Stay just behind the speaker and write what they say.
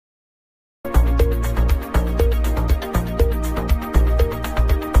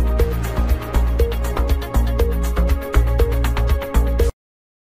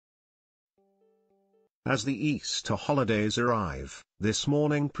As the Easter holidays arrive, this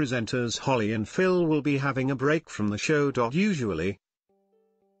morning presenters Holly and Phil will be having a break from the show.Usually.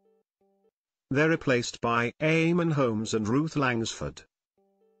 They're replaced by Eamonn Holmes and Ruth Langsford,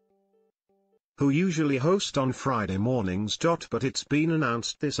 who usually host on Friday mornings. But it's been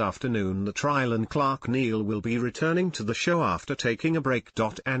announced this afternoon that Rylan Clark Neal will be returning to the show after taking a break.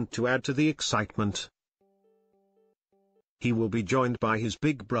 And to add to the excitement, he will be joined by his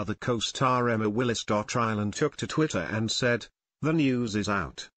Big Brother co-star Emma Willis. Rylan took to Twitter and said, "The news is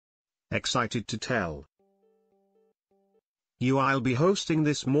out. Excited to tell you I'll be hosting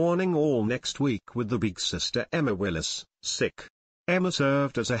This Morning all next week with the big sister Emma Willis, sick." Emma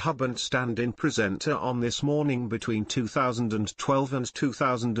served as a hub and stand-in presenter on This Morning between 2012 and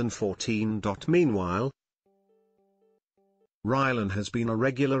 2014. Meanwhile, Rylan has been a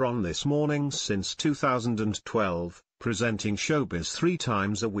regular on This Morning since 2012, presenting showbiz 3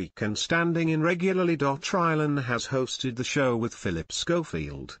 times a week and standing in regularly. Rylan has hosted the show with Phillip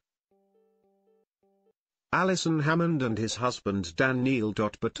Schofield, Alison Hammond and his husband Dan Neal.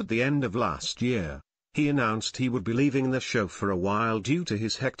 But at the end of last year, he announced he would be leaving the show for a while due to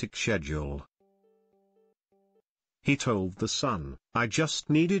his hectic schedule. He told The Sun, "I just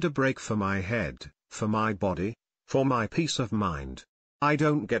needed a break for my head, for my body, for my peace of mind. I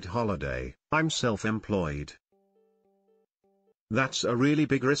don't get holiday, I'm self-employed. That's a really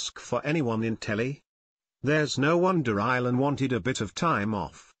big risk for anyone in telly. There's no wonder Rylan wanted a bit of time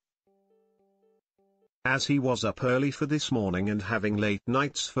off, as he was up early for This Morning and having late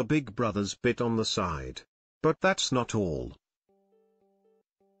nights for Big Brother's bit on the side. But that's not all.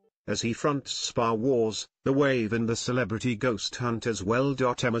 As he fronts Spa Wars, The Wave and the Celebrity Ghost Hunt as well.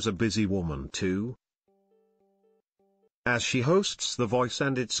 Emma's a busy woman too, as she hosts The Voice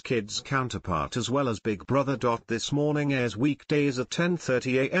and its kids counterpart as well as Big Brother. This Morning airs weekdays at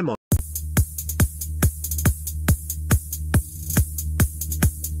 10:30 a.m.